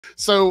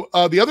So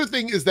the other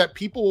thing is that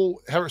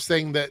people are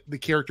saying that the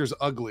character's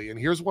ugly, and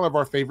here's one of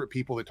our favorite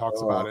people that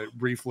talks about it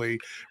briefly.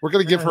 We're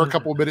going to give her a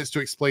couple of minutes to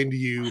explain to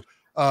you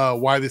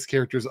why this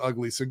character is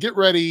ugly. So get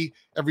ready,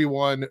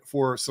 everyone,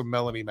 for some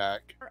Melonie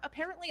Mac. Are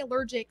apparently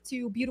allergic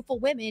to beautiful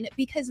women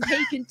because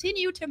they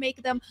continue to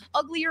make them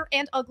uglier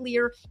and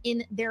uglier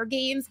in their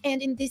games.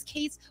 And in this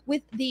case,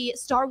 with the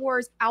Star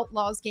Wars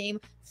Outlaws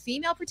game,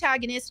 female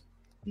protagonist,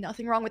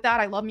 nothing wrong with that.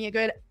 I love me a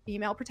good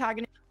female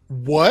protagonist.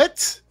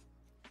 What?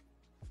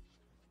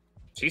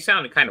 She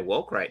sounded kind of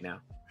woke right now.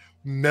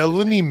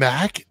 Melonie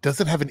Mac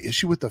doesn't have an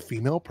issue with the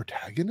female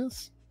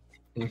protagonist?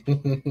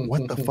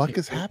 What the fuck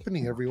is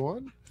happening,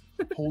 everyone?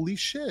 Holy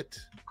shit.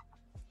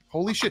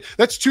 Holy shit.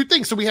 That's two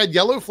things. So we had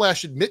Yellow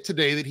Flash admit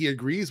today that he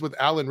agrees with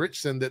Alan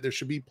Richson that there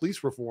should be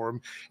police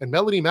reform. And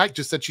Melonie Mac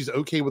just said she's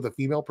okay with a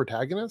female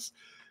protagonist.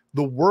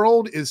 The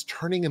world is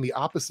turning in the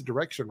opposite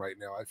direction right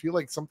now. I feel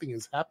like something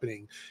is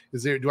happening.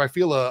 Do I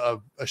feel a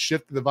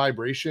shift in the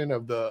vibration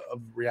of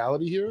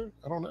reality here?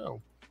 I don't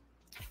know.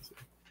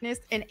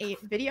 In a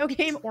video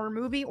game or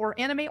movie or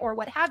anime or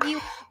what have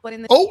you, but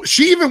in the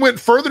she even went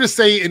further to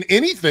say in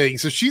anything.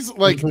 So she's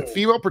like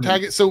female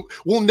protagonist. So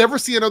we'll never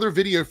see another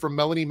video from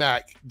Melonie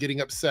Mac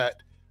getting upset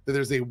that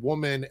there's a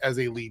woman as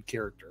a lead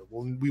character.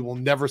 We will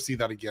never see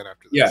that again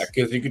after this. Yeah,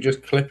 because you could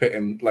just clip it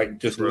and like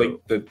just link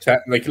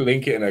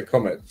link it in her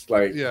comments.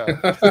 Like, yeah.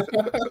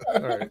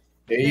 All right,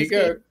 there you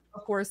go.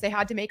 Of course, they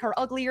had to make her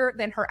uglier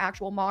than her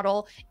actual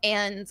model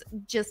and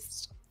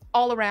just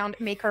all around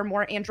make her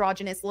more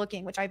androgynous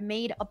looking, which I've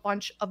made a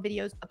bunch of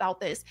videos about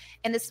this.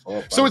 And this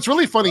so it's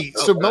really funny.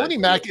 So Melonie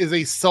Mac is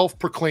a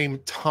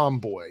self-proclaimed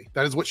tomboy.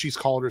 That is what she's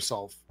called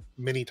herself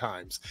many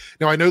times.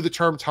 Now I know the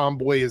term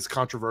tomboy is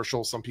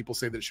controversial. Some people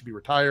say that it should be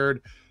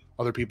retired.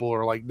 Other people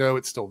are like, no,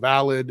 it's still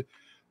valid.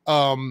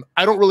 I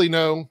don't really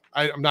know.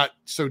 I'm not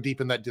so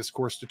deep in that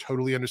discourse to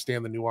totally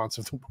understand the nuance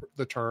of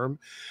the term.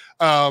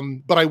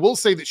 But I will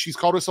say that she's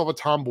called herself a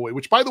tomboy,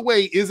 which, by the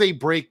way, is a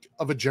break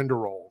of a gender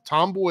role.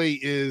 Tomboy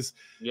is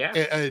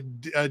a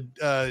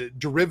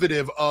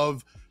derivative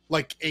of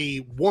like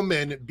a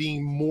woman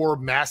being more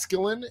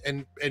masculine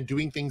and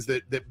doing things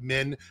that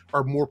men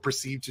are more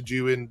perceived to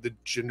do in the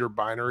gender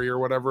binary or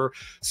whatever.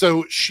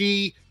 So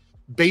she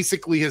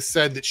basically has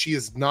said that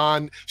she's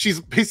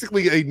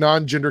basically a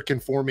non-gender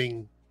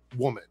conforming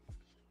woman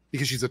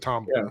because she's a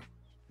tomboy. Yeah,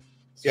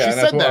 she and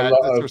that's said what that. a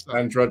lot of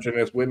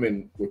androgynous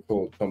women were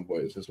called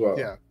tomboys as well.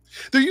 Yeah,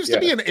 there used to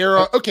be an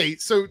era. Okay,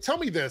 so tell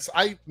me this.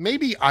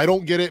 Maybe I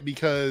don't get it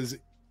because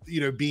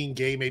being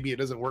gay, maybe it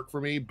doesn't work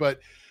for me. But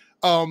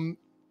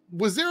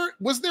was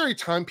there a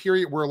time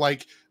period where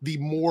like the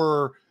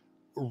more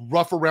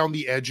rough around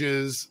the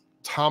edges,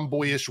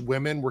 tomboyish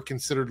women were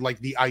considered like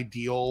the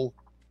ideal?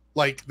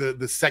 Like the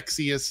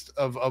sexiest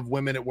of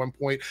women at one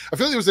point? I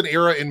feel like there was an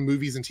era in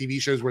movies and TV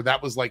shows where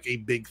that was like a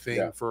big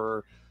thing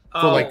for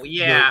there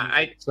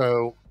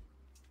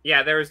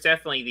was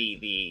definitely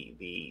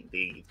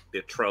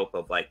the trope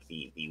of like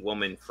the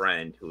woman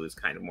friend who is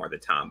kind of more the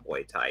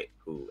tomboy type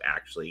who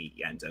actually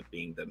ends up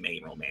being the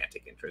main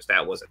romantic interest.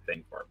 That was a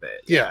thing for a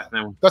bit. Yeah.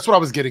 That's what I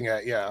was getting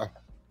at. I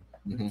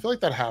feel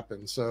like that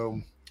happened. So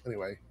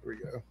anyway, here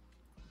we go.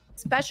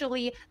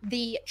 Especially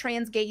the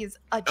trans gays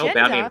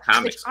agenda,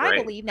 which I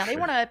believe now they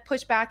want to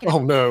push back. Oh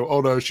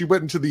no! She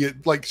went into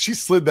she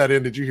slid that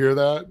in. Did you hear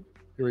that?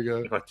 Here we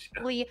go.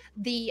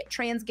 The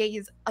trans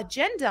gays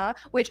agenda,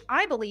 which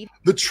I believe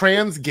the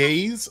trans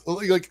gays,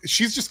 like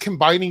she's just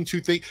combining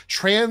two things.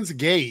 Trans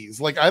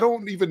gays, like I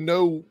don't even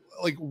know,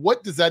 like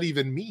what does that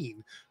even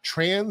mean?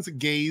 Trans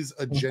gays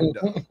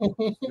agenda.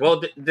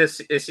 Well,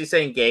 is she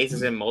saying gays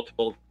as in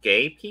multiple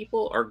gay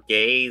people, or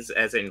gays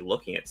as in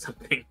looking at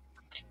something?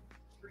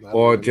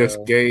 Or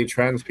just gay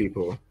trans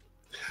people.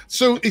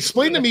 So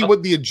explain to me what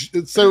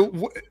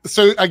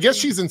so I guess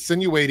she's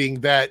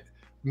insinuating that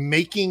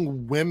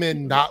making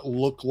women not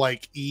look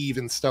like Eve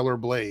and Stellar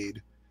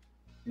Blade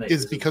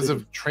is because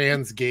of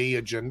trans gay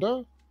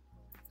agenda,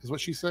 is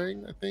what she's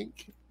saying, I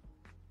think.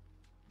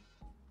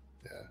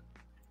 Yeah.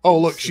 Oh,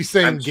 look, she's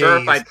saying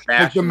gays, like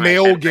the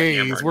male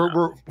gays. We're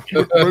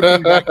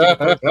moving back to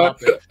the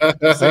topic.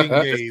 Saying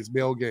gays,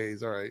 male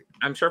gays. All right.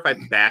 I'm sure if I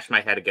bash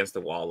my head against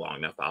the wall long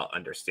enough, I'll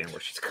understand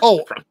where she's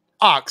coming from.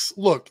 Ox,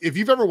 look, if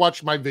you've ever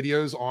watched my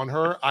videos on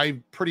her, I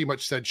pretty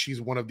much said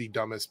she's one of the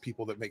dumbest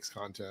people that makes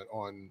content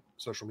on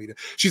social media.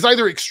 She's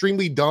either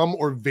extremely dumb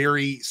or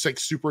very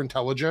super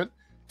intelligent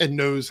and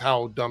knows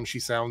how dumb she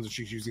sounds, and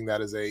she's using that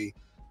as a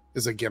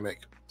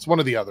gimmick. It's one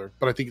or the other,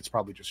 but I think it's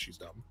probably just she's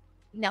dumb.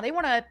 Now they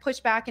want to push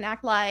back and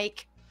act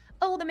like,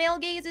 oh, the male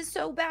gaze is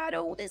so bad,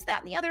 oh, this,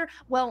 that, and the other.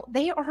 Well,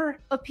 they are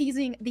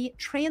appeasing the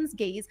trans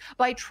gaze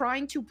by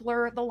trying to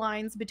blur the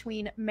lines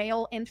between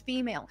male and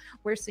female.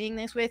 We're seeing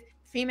this with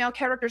female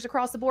characters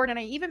across the board, and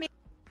I even made...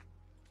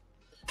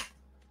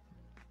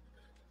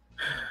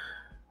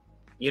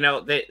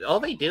 all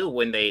they do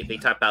when they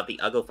talk about the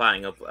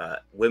uglifying of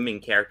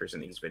women characters in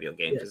these video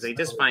games is they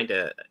just find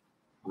a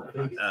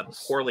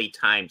poorly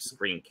timed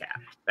screen cap.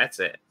 That's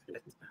it.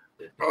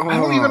 I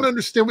don't even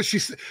understand what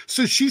she's...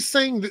 So she's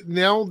saying that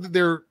now that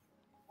they're...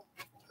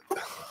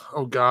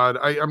 Oh God,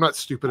 I'm not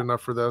stupid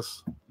enough for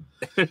this.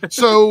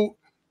 So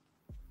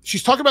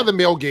she's talking about the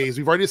male gaze.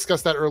 We've already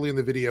discussed that early in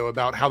the video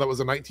about how that was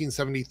a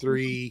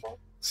 1973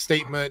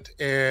 statement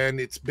and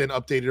it's been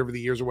updated over the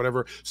years or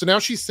whatever. So now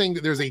she's saying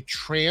that there's a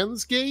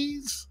trans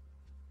gaze.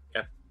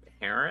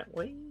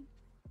 Apparently.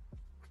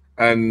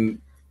 And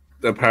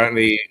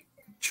apparently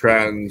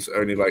trans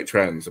only like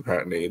trans,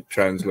 apparently.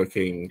 Trans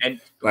looking,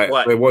 and like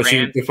what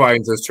she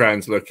defines as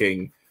trans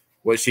looking,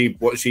 what she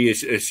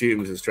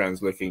assumes as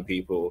trans looking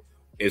people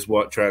is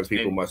what trans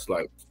people must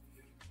like.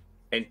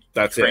 And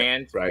that's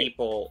trans it, right?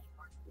 People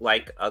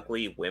like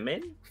ugly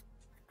women?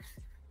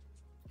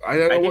 I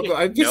don't know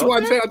I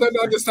don't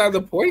understand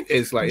the point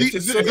is. Like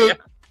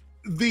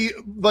the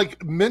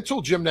like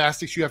mental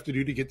gymnastics you have to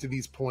do to get to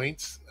these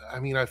points. I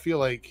mean, I feel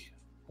like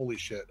holy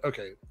shit.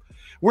 Okay.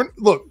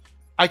 Look,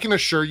 I can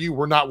assure you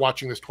we're not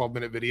watching this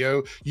 12-minute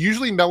video.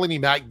 Usually Melonie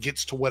Mac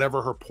gets to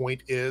whatever her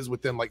point is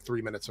within like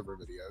 3 minutes of her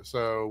video.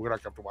 So we're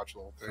not going to have to watch the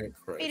whole thing.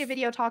 Made a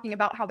video talking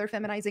about how they're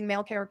feminizing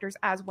male characters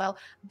as well,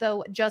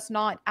 though just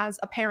not as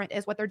apparent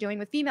as what they're doing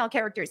with female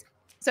characters.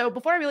 So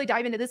before I really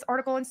dive into this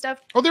article and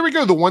stuff. Oh, there we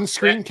go. The one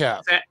screen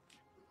cap.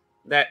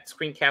 That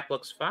screen cap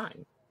looks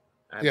fine.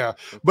 Yeah.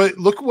 But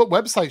look at what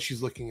website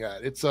she's looking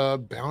at. It's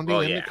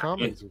Bounding in the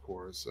Commons, of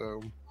course.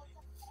 So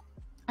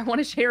I want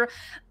to share.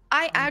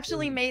 I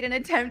actually made an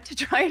attempt to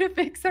try to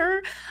fix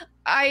her.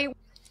 I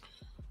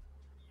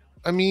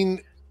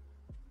mean,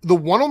 the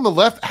one on the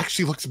left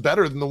actually looks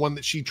better than the one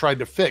that she tried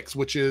to fix,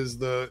 which is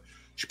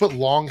she put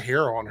long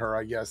hair on her,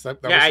 I guess.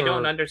 That was I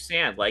don't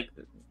understand. Like,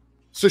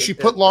 so she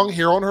put long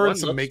hair on her and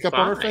some makeup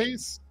on her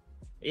face?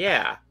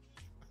 Yeah.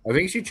 I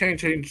think she tried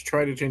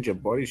to change her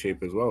body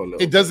shape as well.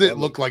 It doesn't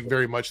look like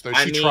very much, though.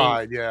 She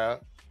tried, yeah.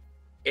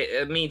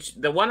 I mean,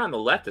 the one on the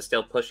left is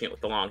still pushing it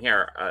with the long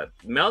hair.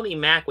 Melonie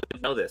Mac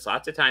would know this.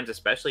 Lots of times,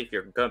 especially if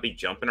you're going to be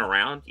jumping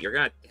around, you're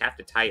going to have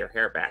to tie your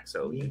hair back.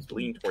 So you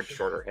lean towards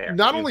shorter hair.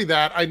 Not only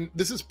that,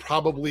 this is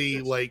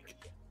probably like,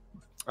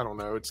 I don't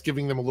know, it's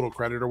giving them a little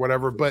credit or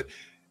whatever, but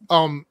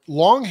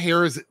long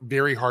hair is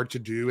very hard to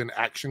do in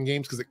action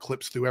games because it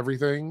clips through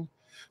everything.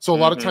 So a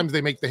lot of times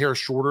they make the hair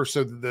shorter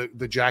so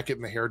the jacket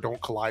and the hair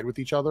don't collide with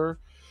each other.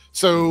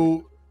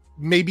 So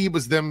maybe it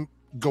was them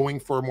going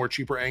for a more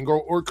cheaper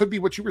angle, or it could be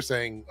what you were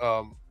saying,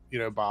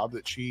 Bob,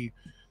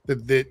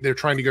 that they're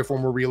trying to go for a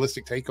more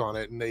realistic take on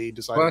it, and they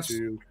decided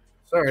to.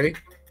 Sorry,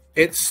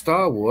 it's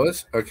Star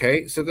Wars,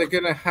 okay? So they're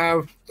gonna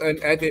have an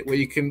edit where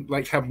you can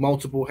like have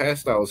multiple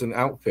hairstyles and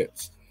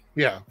outfits.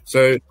 Yeah.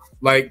 So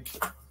like,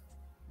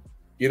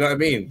 you know what I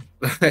mean?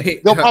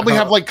 They'll probably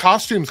have like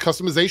costumes,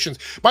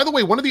 customizations. By the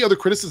way, one of the other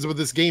criticisms of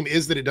this game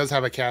is that it does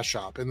have a cash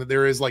shop, and that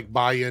there is like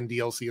buy-in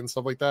DLC and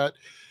stuff like that.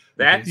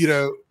 That's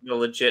the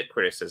legit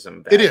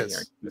criticism. It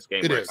is. This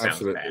game it is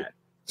absolutely bad.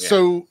 Yeah.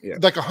 So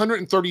like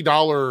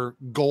 $130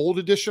 gold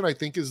edition, I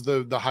think is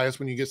the highest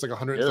when you get like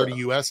 130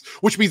 US,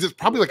 which means it's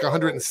probably like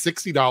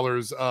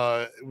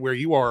 $160 where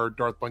you are,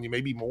 Darth Bunny,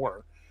 maybe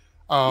more.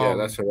 Yeah,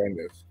 that's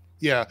horrendous.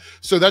 Yeah,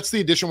 so that's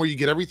the edition where you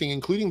get everything,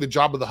 including the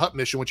Jabba the Hutt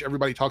mission, which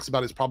everybody talks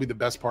about is probably the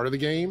best part of the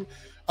game.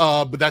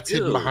 But that's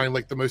hidden behind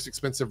like the most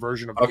expensive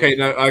version of the game.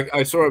 No,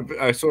 I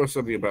saw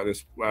something about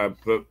this,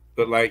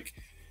 but like.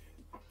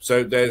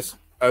 So there's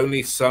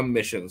only some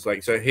missions.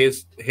 Like, so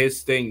his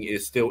thing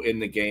is still in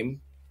the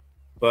game,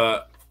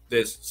 but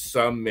there's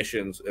some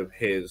missions of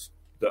his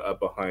that are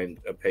behind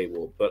a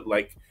paywall. But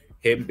like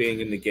him being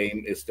in the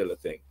game is still a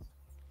thing,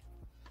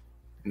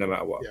 no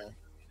matter what. Yeah.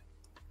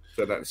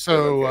 So that's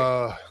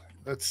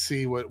let's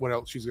see what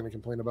else she's going to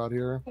complain about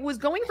here. Was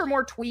going for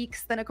more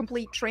tweaks than a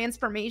complete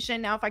transformation.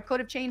 Now, if I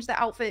could have changed the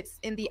outfits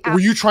in the were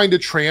you trying to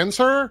trans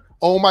her?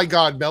 Oh my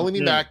God,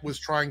 Melonie Mac was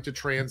trying to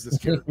trans this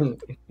character.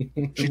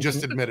 She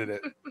just admitted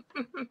it.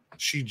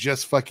 She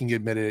just fucking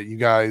admitted it, you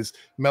guys.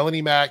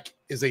 Melonie Mac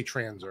is a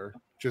transer.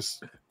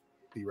 Just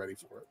be ready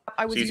for it.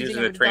 I was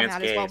using the trans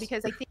gaze as well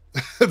because I think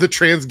the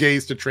trans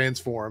gaze to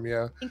transform.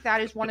 Yeah, I think that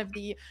is one of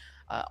the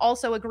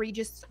also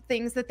egregious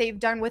things that they've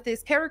done with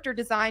this character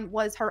design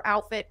was her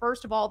outfit.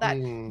 First of all, that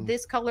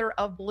this color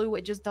of blue,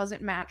 it just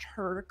doesn't match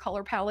her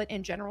color palette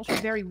in general. She's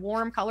a very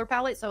warm color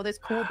palette, so this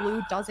cool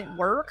blue doesn't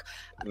work.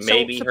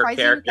 Maybe her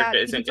character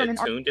isn't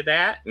attuned to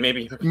that.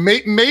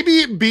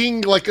 Maybe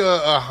being like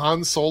a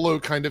Han Solo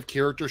kind of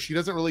character, she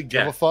doesn't really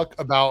give a fuck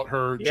about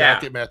her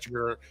jacket matching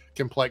her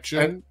complexion.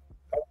 And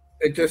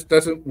it just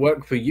doesn't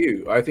work for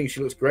you. I think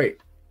she looks great.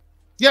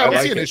 Yeah, I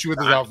don't see an issue with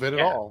his outfit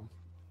at all.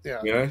 Yeah.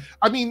 You know?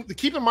 I mean,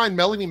 keep in mind,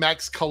 Melonie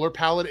Mac's color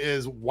palette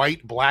is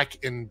white, black,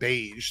 and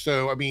beige.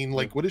 So, I mean,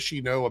 like, what does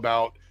she know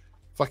about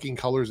fucking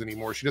colors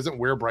anymore? She doesn't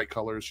wear bright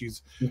colors. She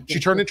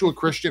turned into a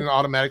Christian and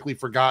automatically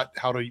forgot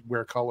how to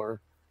wear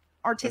color.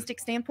 Artistic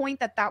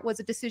standpoint that was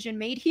a decision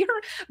made here,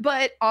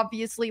 but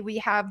obviously we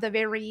have the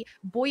very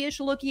boyish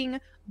looking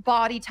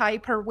body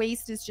type. Her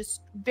waist is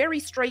just very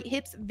straight,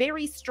 hips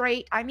very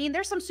straight. I mean,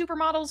 there's some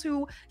supermodels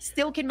who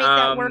still can make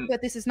that work,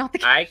 but this is not the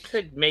case. I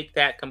could make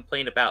that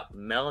complaint about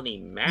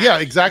Melonie Mack. Yeah,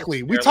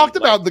 exactly. We talked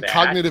about the that.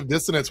 cognitive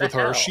dissonance with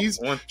her.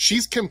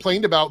 She's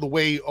complained about the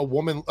way a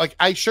woman, like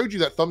I showed you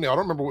that thumbnail. I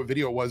don't remember what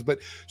video it was, but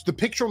the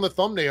picture on the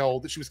thumbnail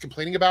that she was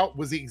complaining about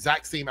was the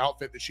exact same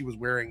outfit that she was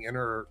wearing in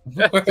her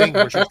thing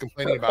where she was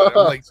complaining about it.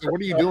 I'm like, so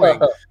what are you doing?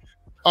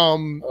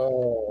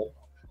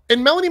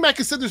 And Melonie Mack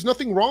has said there's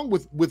nothing wrong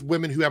with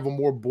women who have a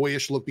more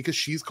boyish look because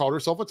she's called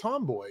herself a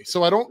tomboy.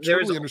 So I don't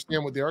truly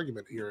understand what the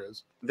argument here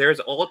is. There's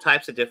all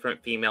types of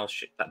different female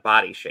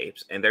body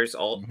shapes, and there's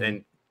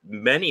and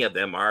many of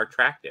them are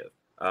attractive.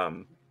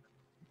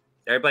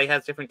 Everybody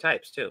has different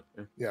types too.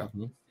 Yeah.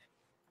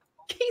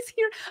 Case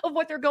here of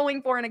what they're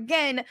going for, and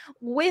again,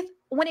 when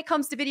it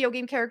comes to video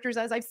game characters,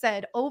 as I've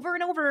said over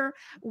and over,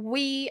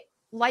 we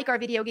like our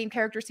video game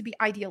characters to be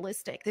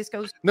idealistic. This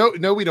goes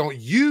no, we don't.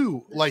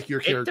 You like your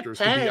characters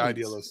to be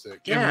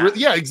idealistic. Yeah. And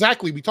yeah,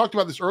 exactly. We talked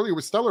about this earlier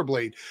with Stellar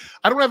Blade.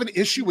 I don't have an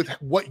issue with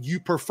what you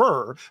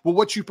prefer, but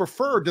what you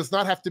prefer does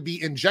not have to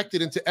be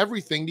injected into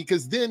everything,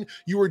 because then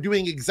you are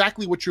doing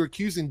exactly what you're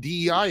accusing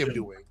DEI of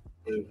doing.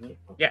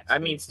 Yeah, I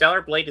mean,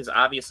 Stellar Blade is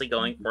obviously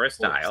going for a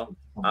style.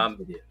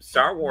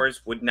 Star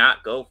Wars would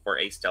not go for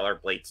a Stellar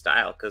Blade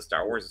style because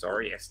Star Wars is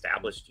already an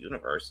established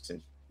universe,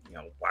 and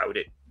why would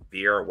it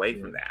veer away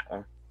from that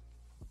one?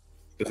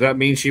 Does that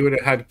mean she would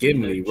have had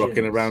Gimli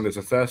rocking around as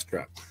a thirst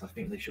trap? I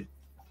think they should.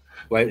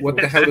 Like, what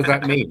the hell does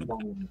that mean?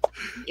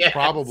 Yes.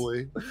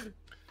 Probably.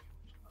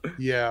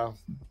 Yeah.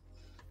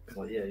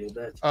 Well, yeah, you're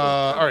there.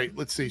 All right,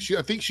 let's see.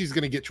 I think she's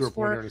going to get to her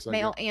point here in a second.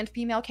 Male and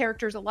female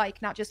characters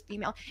alike, not just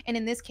female. And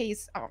in this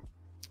case,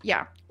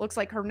 yeah, looks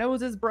like her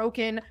nose is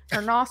broken.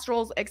 Her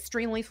nostrils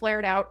extremely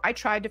flared out. I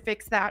tried to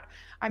fix that.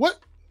 What?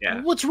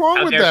 Yeah. What's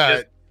wrong with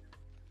that?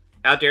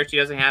 Out there, she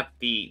doesn't have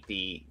the.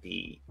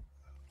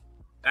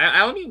 I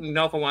don't even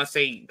know if I want to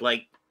say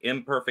like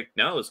imperfect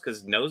nose,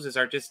 because noses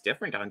are just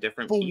different on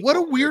different people. What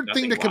a weird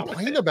thing to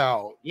complain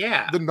about.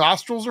 Yeah, the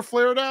nostrils are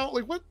flared out.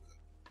 Like what?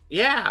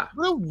 Yeah,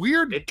 what a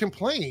weird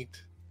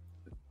complaint.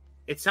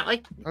 It's not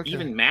like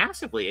even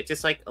massively. It's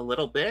just like a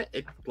little bit.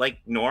 It's like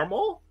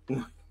normal.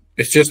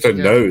 It's just a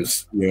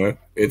nose,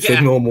 It's a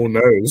normal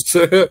nose.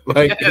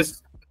 Like.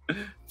 Yes.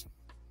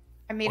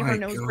 I made her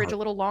nose bridge a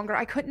little longer.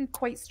 I couldn't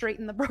quite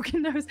straighten the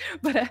broken nose,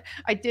 but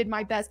I did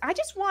my best. I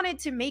just wanted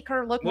to make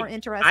her look more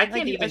interesting. I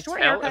can't even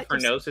tell if her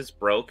nose is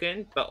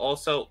broken, but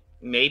also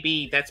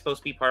maybe that's supposed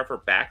to be part of her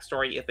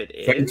backstory if it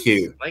is. Thank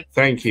you.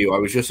 Thank you. I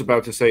was just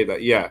about to say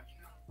that, yeah.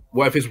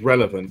 What if it's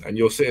relevant and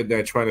you're sitting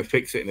there trying to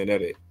fix it in an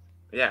edit?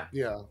 Yeah.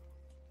 Yeah.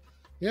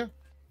 Yeah.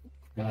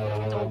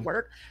 Don't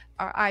work.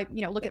 I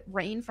look at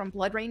Rain from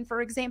Blood Rain,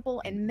 for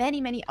example, and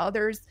many, many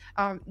others.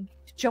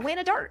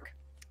 Joanna Dark.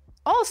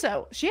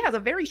 Also, she has a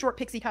very short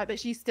pixie cut, but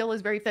she still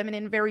is very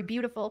feminine, very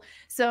beautiful.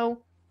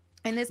 So,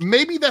 and this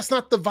maybe that's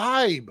not the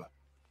vibe.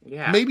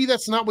 Yeah, maybe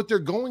that's not what they're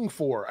going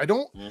for. I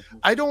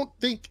don't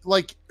think,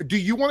 like, do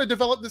you want to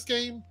develop this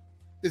game?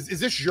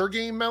 Is this your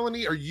game,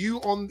 Melonie? Are you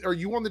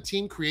on the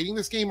team creating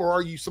this game, or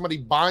are you somebody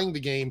buying the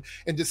game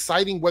and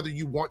deciding whether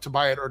you want to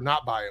buy it or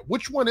not buy it?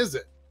 Which one is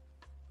it?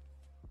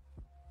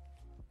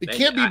 It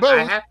can't be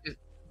both. I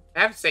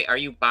have to say, are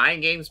you buying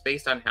games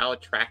based on how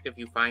attractive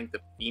you find the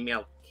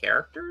female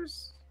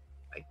characters?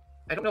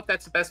 I don't know if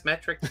that's the best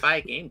metric to buy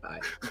a game by.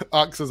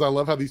 Ox says, I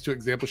love how these two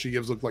examples she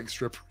gives look like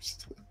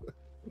strippers.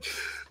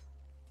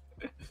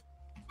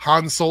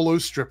 Han Solo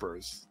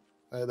strippers.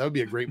 That would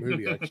be a great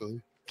movie,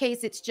 actually.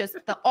 Case, it's just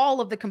all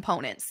of the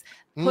components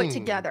put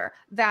together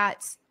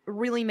that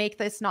really make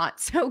this not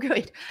so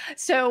good.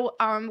 So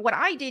what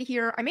I did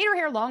here, I made her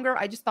hair longer.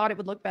 I just thought it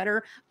would look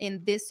better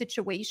in this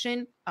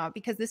situation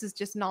because this is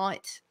just not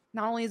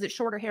only is it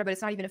shorter hair, but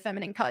it's not even a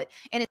feminine cut.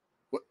 And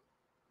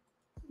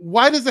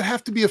why does it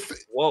have to be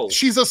Whoa.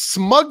 She's a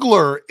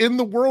smuggler in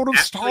the world of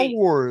Star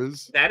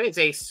Wars. That is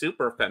a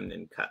super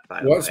feminine cut,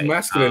 by the way. What's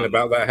masculine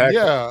about that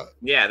haircut?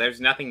 Yeah,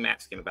 there's nothing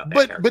masculine about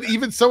that. But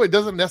even so, it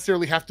doesn't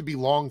necessarily have to be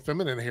long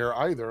feminine hair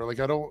either. Like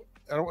I don't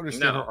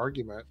understand her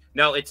argument.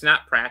 No, it's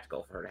not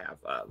practical for her to have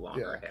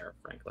longer hair,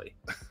 frankly.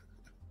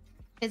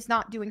 It's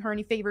not doing her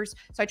any favors.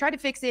 So I tried to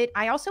fix it.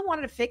 I also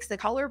wanted to fix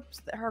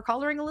her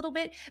coloring a little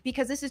bit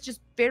because this is just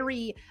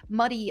very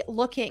muddy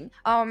looking.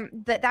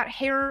 That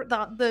hair,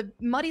 the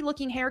muddy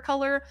looking hair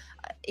color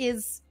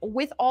is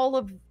with all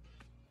of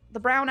the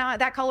brown eye,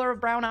 that color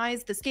of brown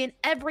eyes, the skin,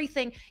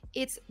 everything.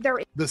 It's there.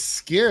 The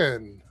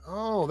skin.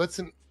 Oh, that's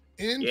an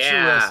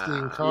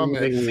interesting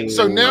comment.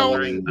 So now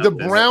the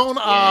brown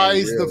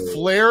eyes, the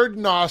flared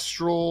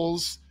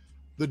nostrils,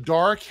 the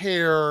dark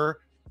hair,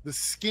 the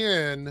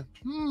skin.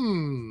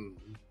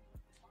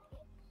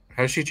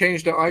 Has she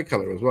changed her eye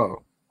color as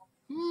well?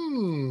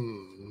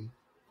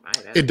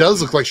 It does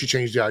look like she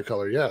changed the eye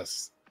color,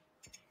 yes.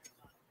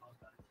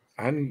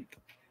 And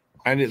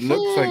it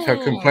looks like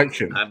her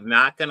complexion. I'm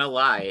not gonna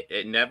lie,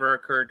 it never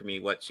occurred to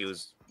me what she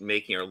was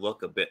making her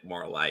look a bit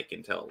more like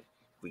until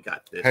we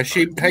got this. Has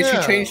she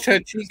changed her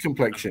cheek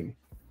complexion?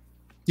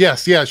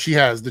 Yes, she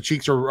has. The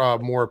cheeks are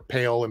more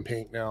pale and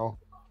pink now.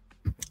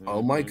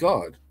 Oh my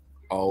god.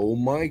 Oh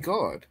my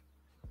god.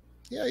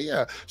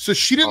 Yeah. So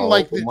she didn't Oh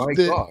like my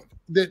god.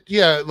 that.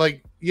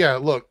 Yeah.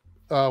 Look,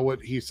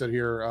 what he said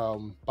here,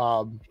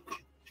 Bob.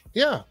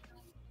 Yeah,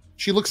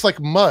 she looks like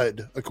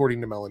mud,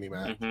 according to Melonie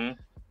Mac.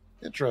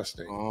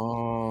 Interesting.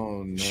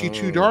 Oh no. She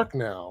too dark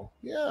now.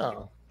 Yeah.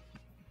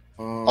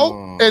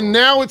 Oh, and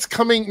now it's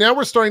coming. Now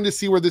we're starting to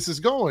see where this is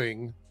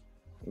going.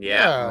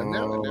 Yeah.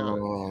 No.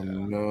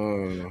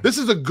 This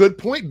is a good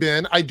point,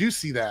 Ben. I do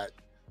see that.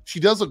 She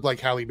does look like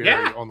Halle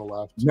Berry on the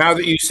left. Now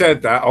that you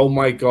said that, oh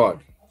my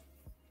god.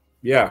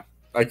 Yeah,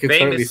 I can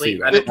totally see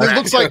that. It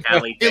looks like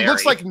it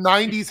looks like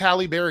 90s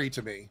Halle Berry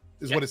to me,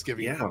 is what it's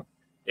giving me.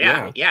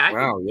 Yeah.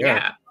 Wow,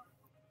 yeah.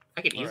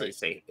 I could easily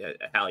say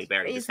Halle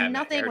Berry. Is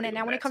nothing when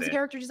it comes to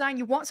character design,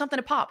 you want something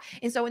to pop.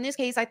 And so in this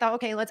case, I thought,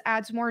 okay, let's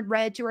add some more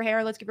red to her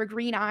hair. Let's give her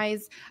green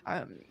eyes.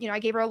 I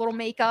gave her a little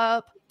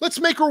makeup. Let's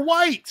make her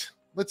white.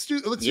 Let's do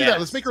that.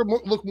 Let's make her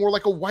look more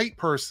like a white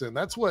person.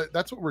 That's what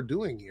we're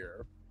doing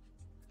here.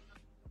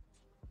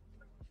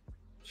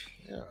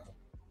 Yeah.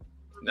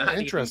 Not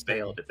interesting.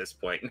 Failed at this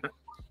point.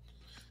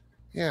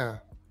 Yeah.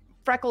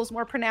 Freckles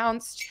more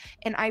pronounced,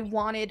 and I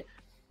wanted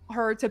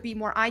her to be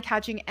more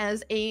eye-catching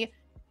as a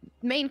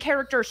main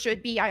character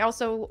should be. I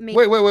also made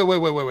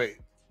wait.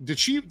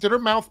 Did her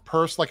mouth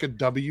purse like a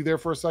W there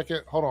for a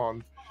second? Hold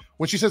on.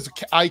 When she says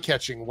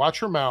eye-catching, watch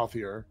her mouth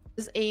here.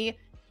 As a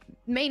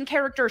main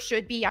character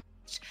should be,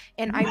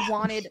 and I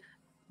wanted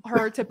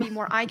her to be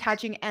more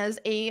eye-catching as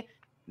a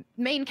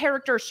main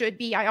character should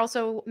be. I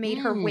also made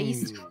her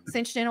waist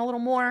cinched in a little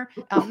more,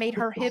 made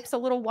her hips a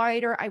little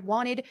wider. I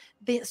wanted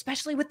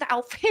especially with the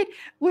outfit,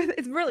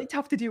 it's really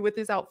tough to do with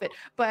this outfit,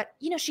 but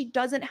she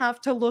doesn't have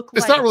to look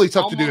it's not really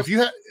tough to do. If you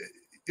had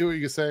what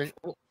you could say,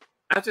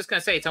 I was just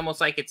gonna say it's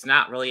almost like it's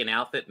not really an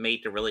outfit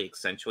made to really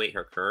accentuate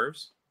her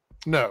curves.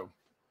 No.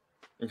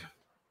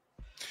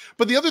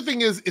 But the other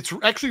thing is, it's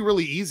actually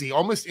really easy.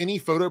 Almost any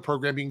photo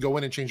program, you can go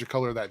in and change the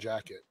color of that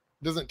jacket.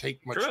 It doesn't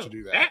take much to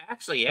do that.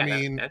 Actually, yeah, I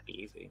mean, that'd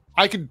be easy.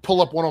 I could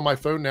pull up one on my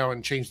phone now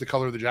and change the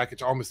color of the jacket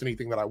to almost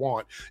anything that I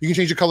want. You can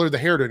change the color of the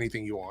hair to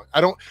anything you want. I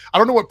don't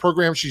know what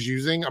program she's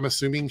using. I'm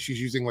assuming she's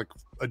using like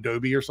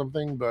Adobe or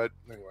something, but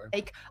anyway.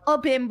 Like a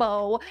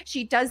bimbo.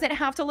 She doesn't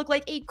have to look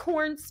like a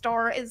corn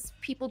star, as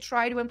people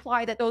try to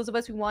imply that those of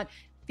us who want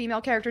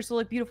female characters to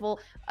look beautiful,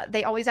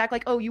 they always act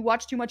like, oh, you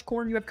watch too much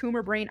corn, you have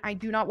Coomer brain. I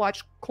do not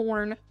watch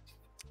corn.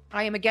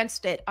 I am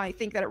against it. I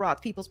think that it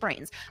rots people's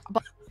brains.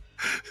 But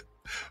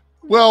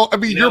well, I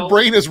mean, your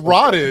brain is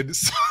rotted.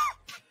 So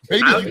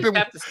maybe I would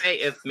have to say,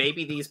 if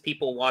maybe these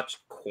people watch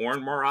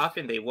corn more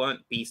often, they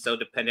won't be so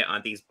dependent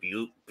on these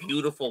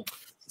beautiful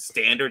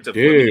standards of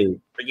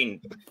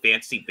freaking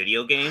fancy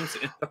video games.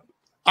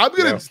 I'm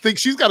gonna think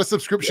she's got a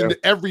subscription to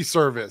every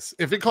service.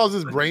 If it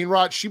causes brain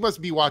rot, she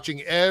must be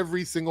watching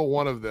every single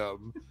one of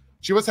them.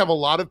 She must have a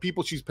lot of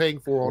people she's paying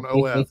for on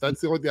OF.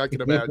 That's the only thing I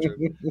can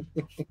imagine.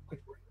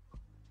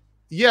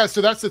 Yeah,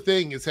 so that's the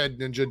thing, is Head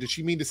Ninja. Did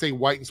she mean to say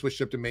white and switched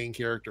up to main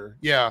character?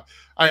 Yeah,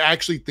 I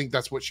actually think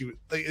that's what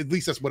at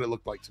least that's what it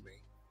looked like to me.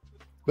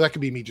 But that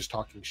could be me just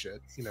talking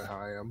shit. You know how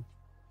I am.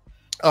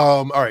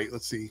 All right,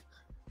 let's see.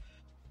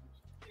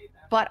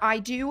 But I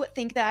do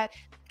think that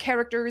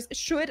characters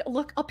should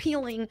look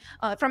appealing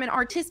from an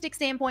artistic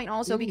standpoint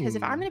also, because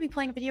if I'm going to be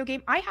playing a video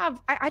game,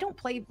 I don't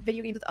play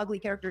video games with ugly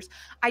characters.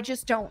 I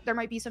just don't. There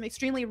might be some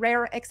extremely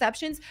rare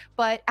exceptions,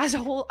 but as a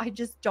whole, I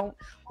just don't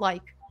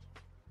like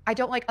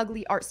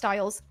ugly art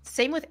styles.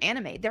 Same with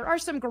anime. There are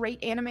some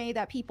great anime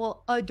that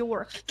people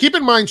adore. Keep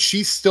in mind,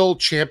 she still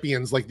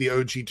champions like the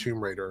OG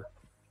Tomb Raider.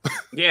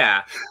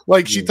 Yeah.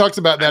 Like she talks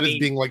about that as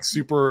being like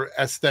super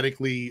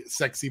aesthetically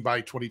sexy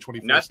by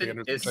 2024 nothing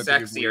standards. Is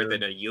sexier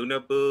than a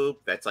uniboob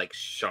that's like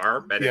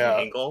sharp at an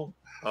angle.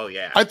 Oh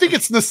yeah. I think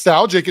it's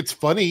nostalgic. It's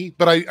funny,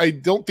 but I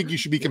don't think you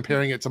should be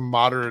comparing it to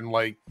modern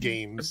like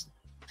games.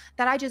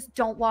 That I just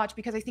don't watch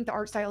because I think the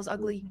art style is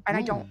ugly,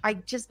 and I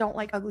just don't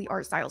like ugly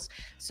art styles.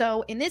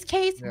 So in this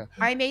case,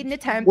 I made an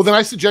attempt. Well, then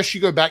I suggest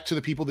you go back to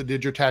the people that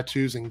did your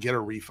tattoos and get a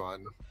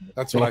refund.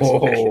 That's what I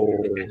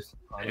suggest.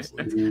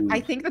 Honestly,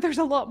 I think that there's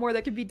a lot more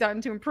that could be done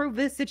to improve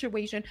this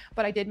situation,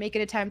 but I did make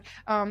an attempt.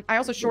 I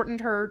also shortened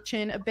her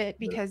chin a bit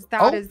because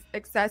that is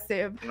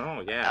excessive.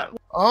 Oh yeah.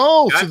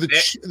 So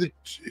the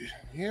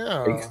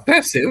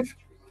excessive.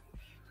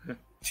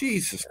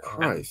 Jesus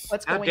Christ!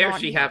 What's going How dare on?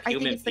 she have I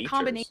human think it's the features?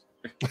 combination.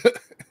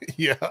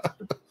 Yeah.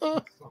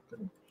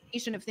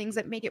 Of things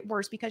that make it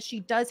worse, because she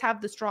does have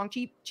the strong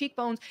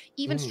cheekbones,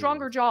 even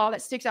stronger jaw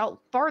that sticks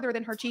out farther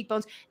than her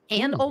cheekbones,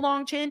 and a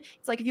long chin.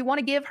 It's like, if you want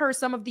to give her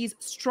some of these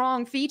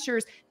strong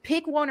features,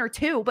 pick one or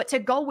two, but to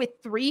go with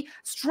three: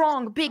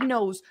 strong big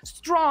nose,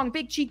 strong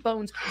big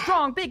cheekbones,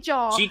 strong big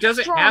jaw, she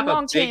doesn't strong have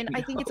long a chin. big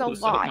I think it's a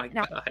nose. lot. Oh my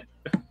God.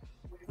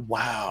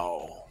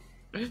 Wow.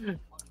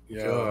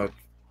 Yeah. God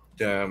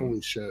damn.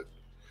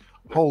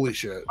 Holy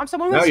shit. I'm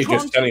someone who has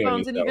strong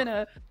cheekbones and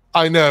even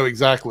I know,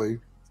 exactly.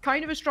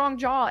 kind of a strong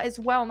jaw as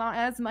well, not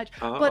as much,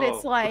 but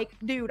it's like,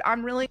 dude,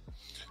 I'm really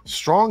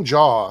strong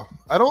jaw.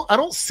 I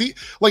don't see,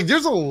 like,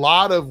 there's a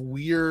lot of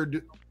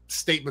weird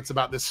statements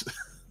about this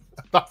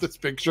about this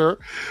picture,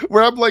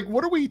 where I'm like,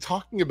 what are we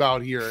talking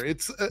about here?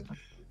 It's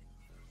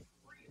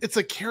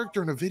a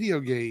character in a video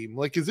game.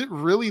 Like, is it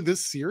really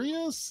this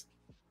serious?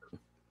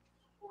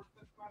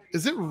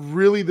 Is it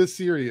really this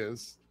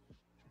serious?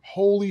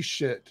 Holy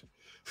shit.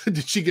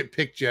 Did she get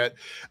picked yet?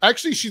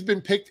 Actually, she's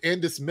been picked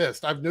and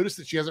dismissed. I've noticed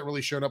that she hasn't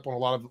really shown up on a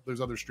lot of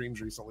those other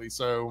streams recently.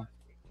 So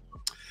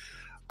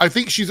I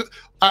think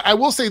I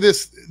will say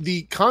this,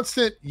 the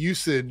constant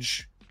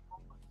usage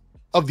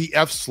of the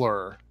F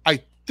slur,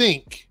 I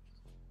think,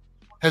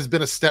 has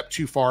been a step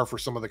too far for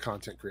some of the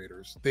content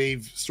creators.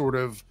 They've sort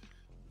of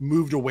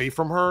moved away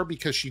from her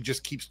because she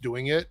just keeps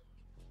doing it.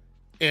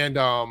 And,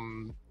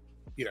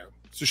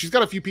 so she's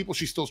got a few people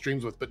she still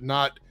streams with, but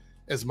not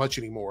as much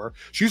anymore.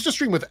 She used to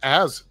stream with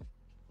Az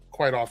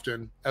quite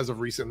often as of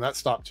recent, and that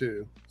stopped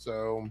too.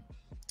 So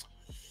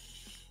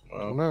I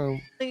don't know.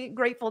 I'm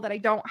grateful that I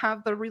don't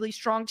have the really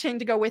strong chin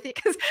to go with it,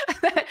 because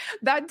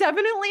that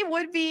definitely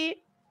would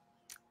be.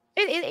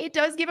 It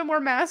does give a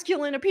more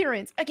masculine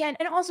appearance again.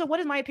 And also, what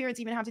does my appearance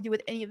even have to do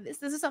with any of this?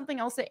 This is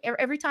something else that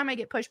every time I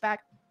get pushback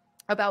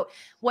about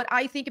what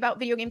I think about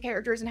video game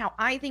characters and how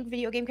I think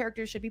video game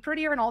characters should be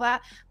prettier and all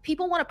that,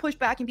 people want to push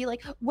back and be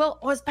like, well,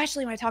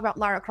 especially when I talk about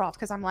Lara Croft,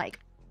 because I'm like,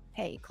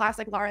 hey,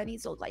 classic Lara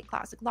needs to look like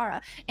classic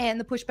Lara. And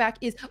the pushback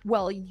is,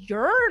 well,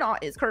 you're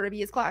not as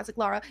curvy as classic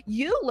Lara.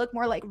 You look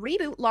more like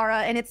reboot Lara.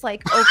 And it's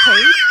like,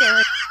 okay,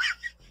 fair.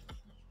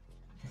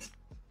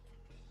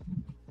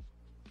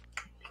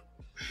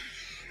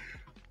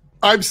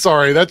 I'm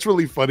sorry. That's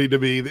really funny to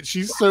me that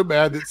she's so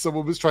mad that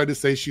someone was trying to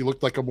say she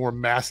looked like a more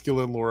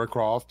masculine Lara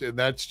Croft. And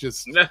that's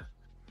just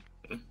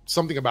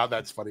something about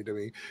that's funny to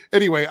me.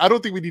 Anyway, I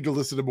don't think we need to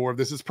listen to more of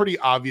this. It's pretty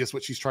obvious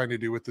what she's trying to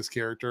do with this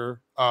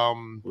character.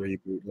 And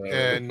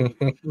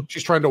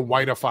she's trying to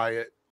whiteify it.